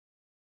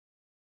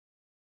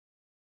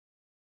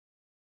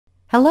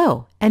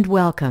Hello and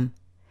welcome.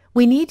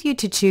 We need you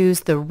to choose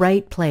the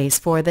right place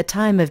for the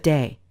time of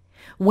day.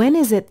 When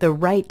is it the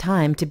right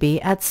time to be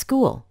at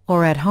school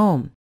or at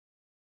home?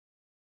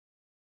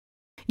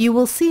 You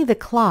will see the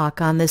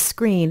clock on the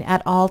screen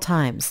at all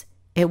times.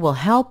 It will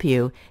help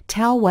you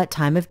tell what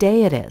time of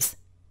day it is.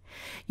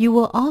 You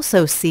will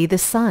also see the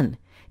sun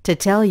to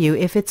tell you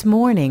if it's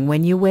morning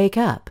when you wake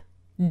up,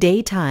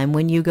 daytime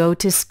when you go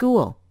to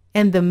school,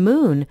 and the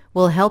moon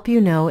will help you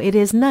know it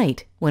is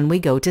night when we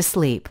go to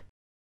sleep.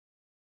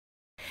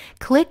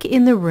 Click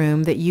in the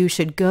room that you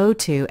should go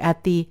to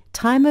at the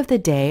time of the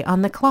day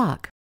on the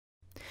clock.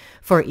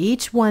 For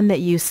each one that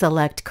you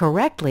select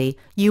correctly,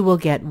 you will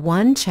get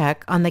one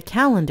check on the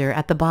calendar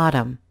at the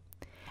bottom.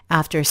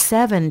 After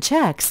 7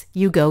 checks,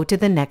 you go to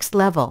the next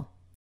level.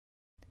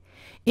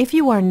 If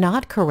you are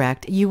not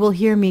correct, you will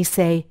hear me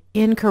say,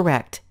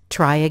 "Incorrect.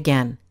 Try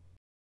again."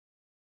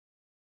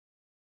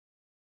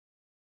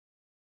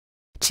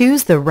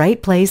 Choose the right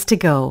place to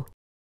go.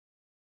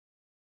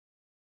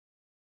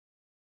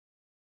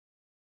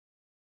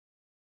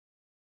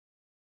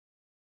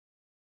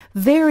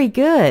 Very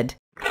good.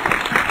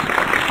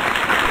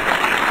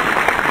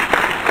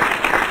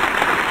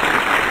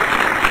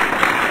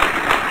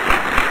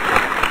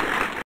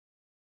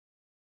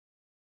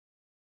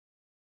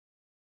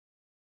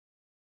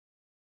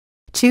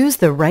 Choose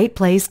the right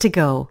place to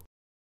go.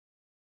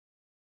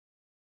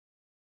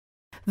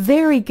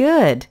 Very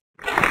good.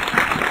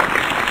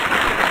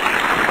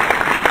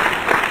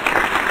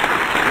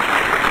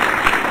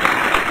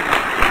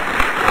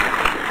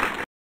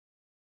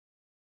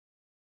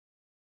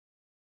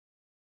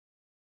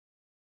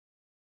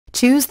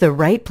 Choose the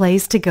right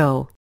place to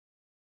go.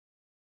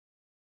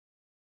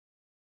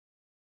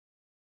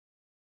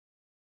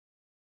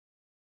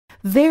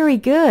 Very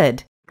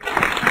good.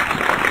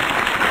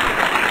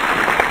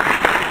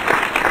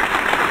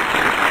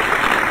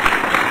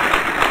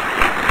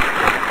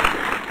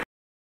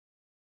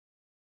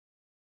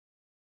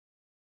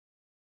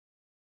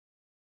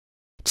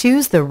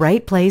 Choose the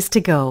right place to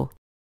go.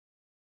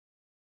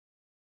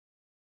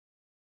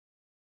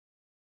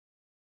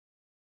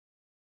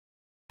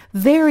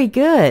 Very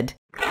good.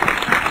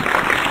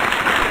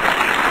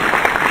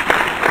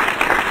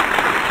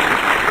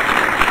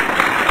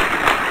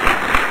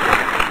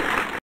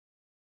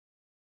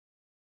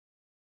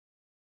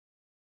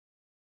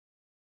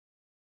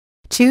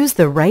 Choose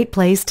the right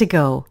place to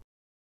go.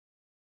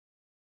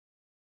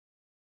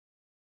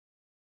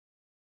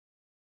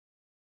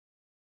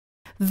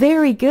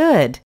 Very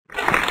good.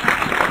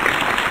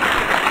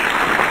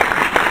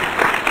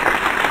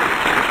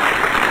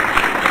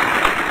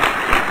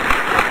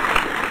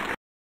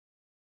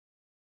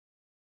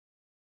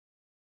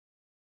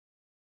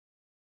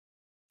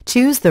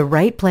 Choose the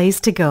right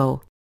place to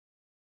go.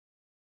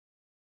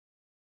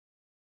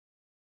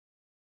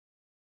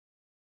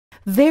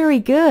 Very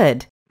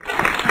good.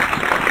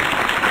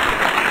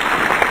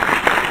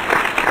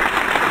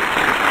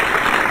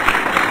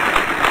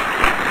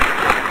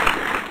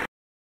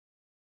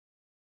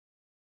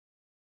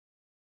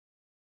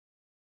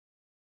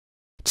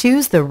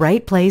 Choose the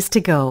right place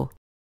to go.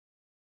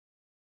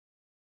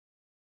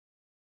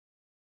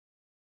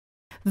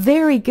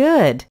 Very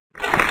good.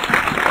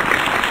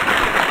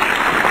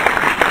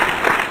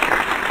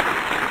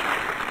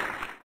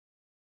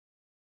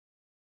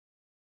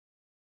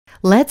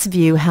 Let's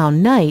view how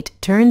night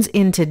turns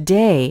into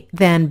day,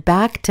 then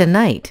back to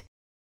night.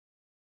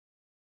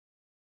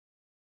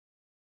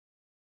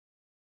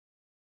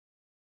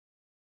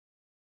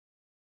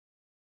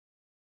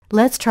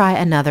 Let's try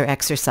another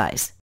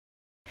exercise.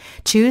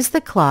 Choose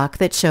the clock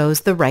that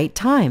shows the right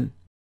time.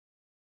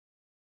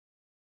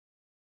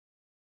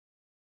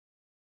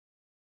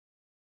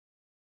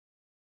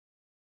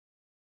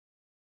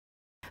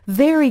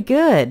 Very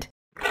good.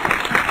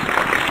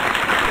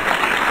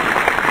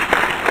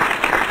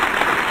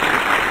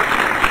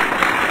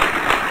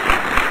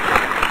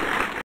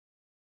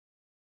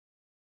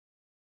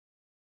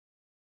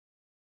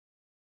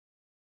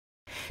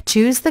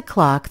 Choose the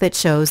clock that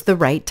shows the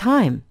right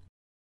time.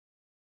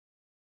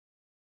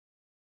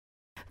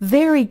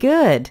 Very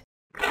good.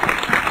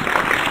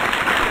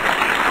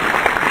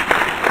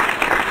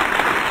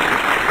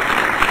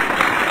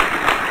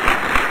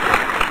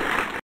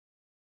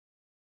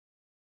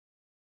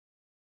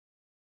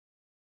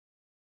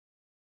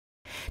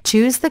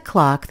 Choose the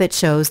clock that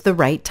shows the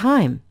right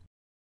time.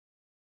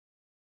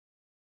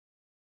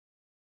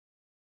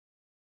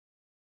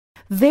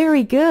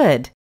 Very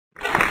good.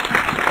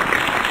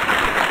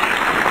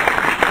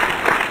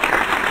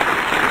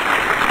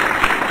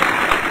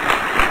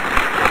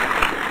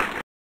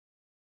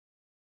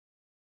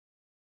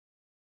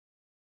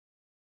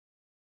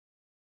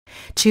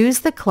 Choose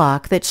the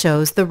clock that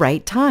shows the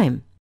right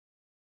time.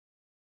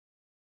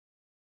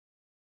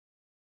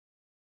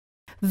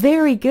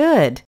 Very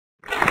good.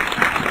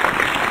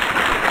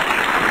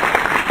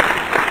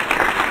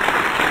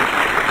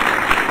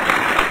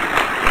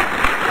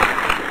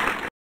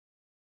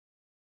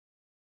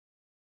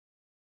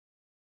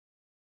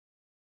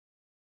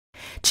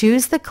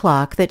 Choose the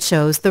clock that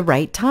shows the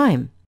right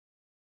time.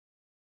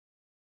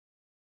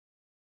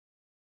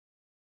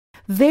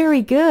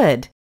 Very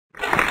good.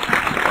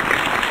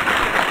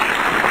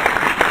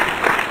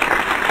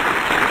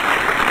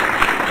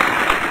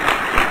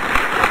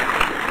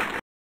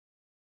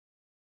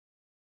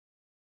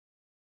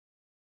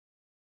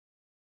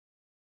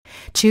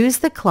 Choose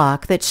the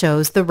clock that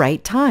shows the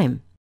right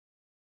time.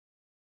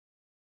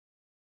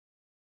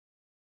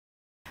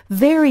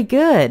 Very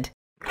good.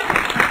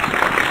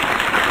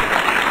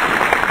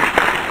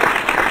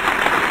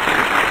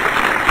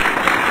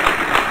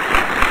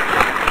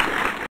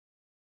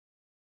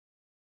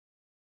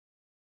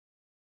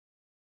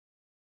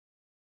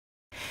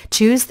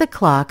 Choose the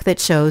clock that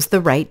shows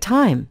the right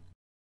time.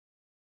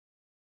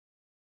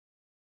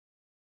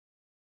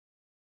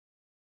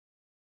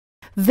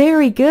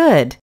 Very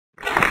good.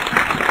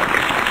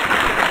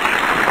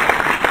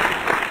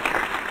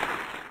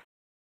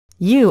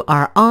 You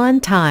are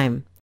on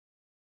time.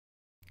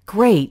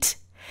 Great.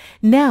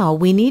 Now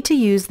we need to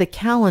use the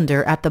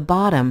calendar at the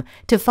bottom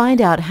to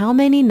find out how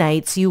many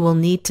nights you will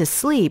need to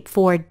sleep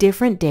for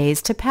different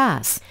days to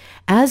pass.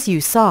 As you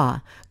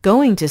saw,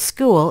 going to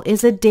school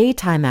is a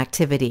daytime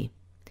activity.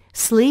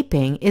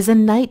 Sleeping is a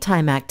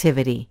nighttime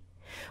activity.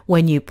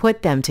 When you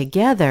put them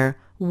together,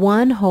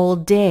 one whole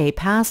day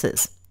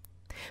passes.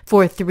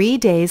 For 3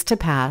 days to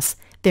pass,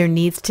 there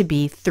needs to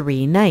be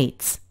 3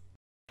 nights.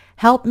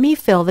 Help me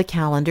fill the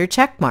calendar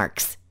check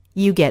marks.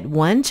 You get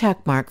 1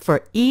 check mark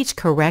for each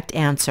correct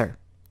answer.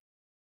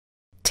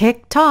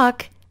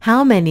 Tick-tock,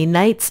 how many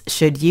nights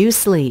should you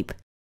sleep?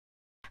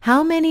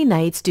 How many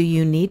nights do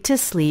you need to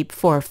sleep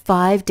for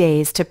 5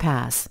 days to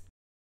pass?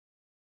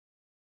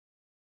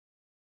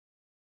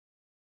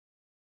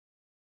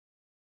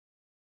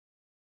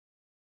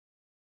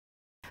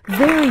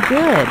 Very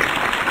good.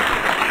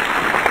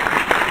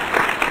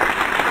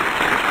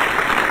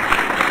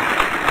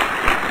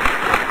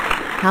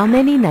 How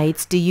many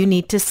nights do you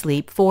need to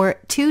sleep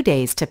for 2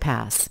 days to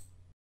pass?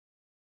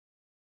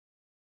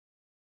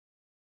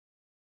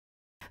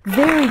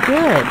 Very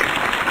good.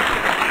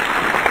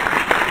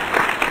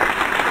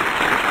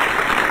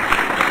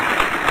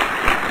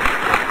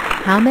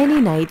 How many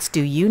nights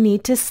do you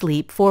need to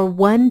sleep for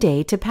 1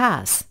 day to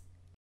pass?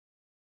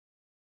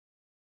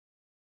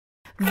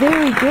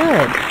 Very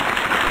good.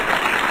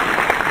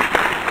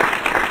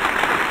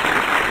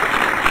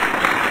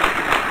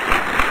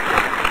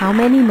 How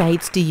many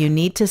nights do you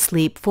need to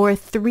sleep for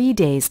 3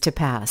 days to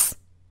pass?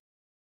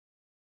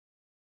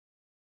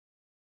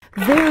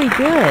 Very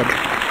good.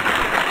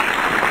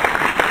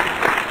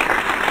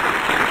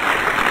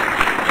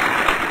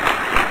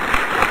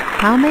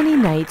 How many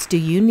nights do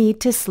you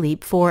need to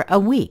sleep for a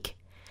week?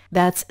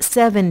 That's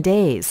 7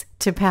 days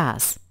to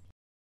pass.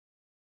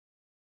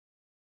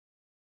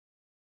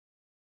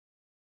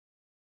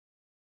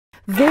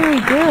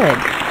 Very good.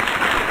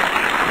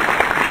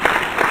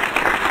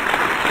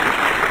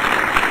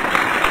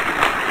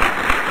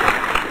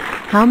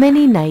 How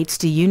many nights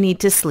do you need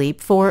to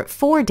sleep for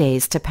 4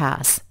 days to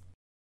pass?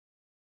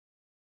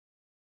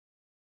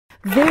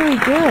 Very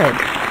good.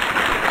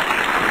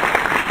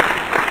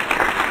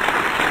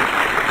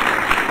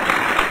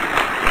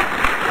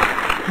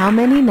 How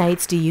many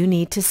nights do you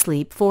need to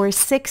sleep for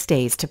 6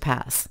 days to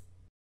pass?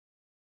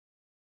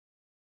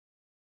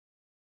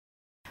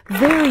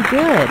 Very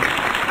good.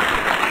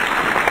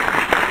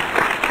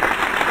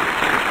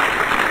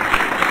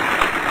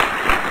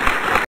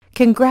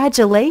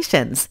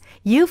 Congratulations!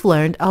 You've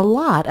learned a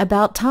lot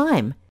about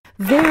time.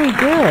 Very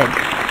good.